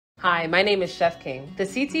Hi, my name is Chef King. The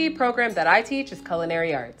CTE program that I teach is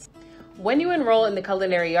Culinary Arts. When you enroll in the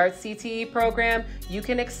Culinary Arts CTE program, you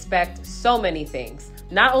can expect so many things.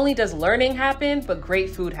 Not only does learning happen, but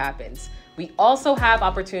great food happens. We also have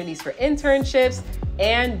opportunities for internships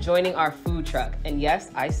and joining our food truck. And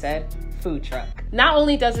yes, I said food truck. Not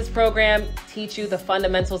only does this program teach you the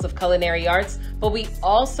fundamentals of culinary arts, but we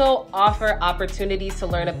also offer opportunities to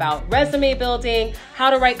learn about resume building, how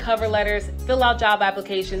to write cover letters, fill out job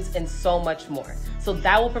applications, and so much more. So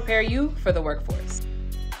that will prepare you for the workforce.